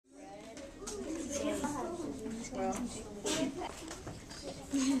Well.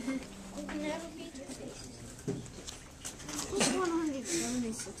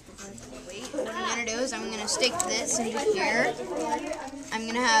 Wait, what I'm gonna do is I'm gonna stick this into here. I'm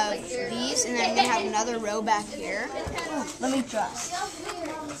gonna have these, and then I'm gonna have another row back here. Let me trust.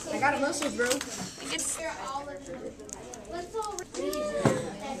 I got it mostly, bro.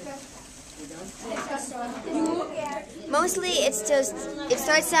 Mostly, it's just, it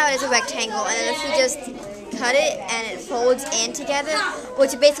starts out as a rectangle, and then if you just cut it and it folds in together,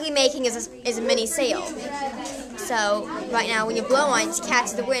 what you're basically making is a mini sail. So, right now, when you blow on it, it just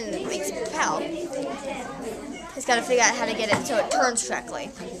catches the wind and it makes it propel. Just gotta figure out how to get it so it turns correctly.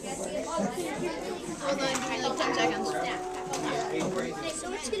 Hold on, try like 10 seconds. So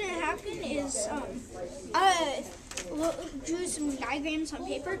what's gonna happen is, I drew some diagrams on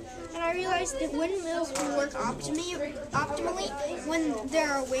paper, and I realized that windmills will work optimally when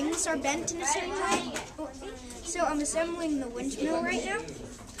their wings are bent in a certain way. So I'm assembling the windmill right now.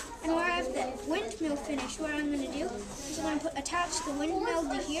 And when I have the windmill finished, what I'm going to do is I'm going to attach the windmill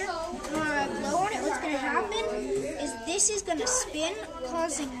to here. And when I blow on it, what's going to happen is this is going to spin,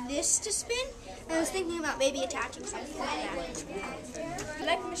 causing this to spin. And I was thinking about maybe attaching something like that.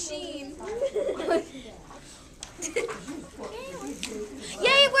 Like a machine.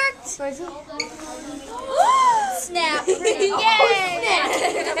 Yay, it worked! Snap! Yay!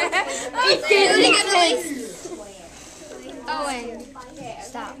 Oh, and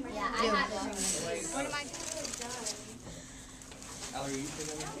stop. Yeah, Do. what am I doing?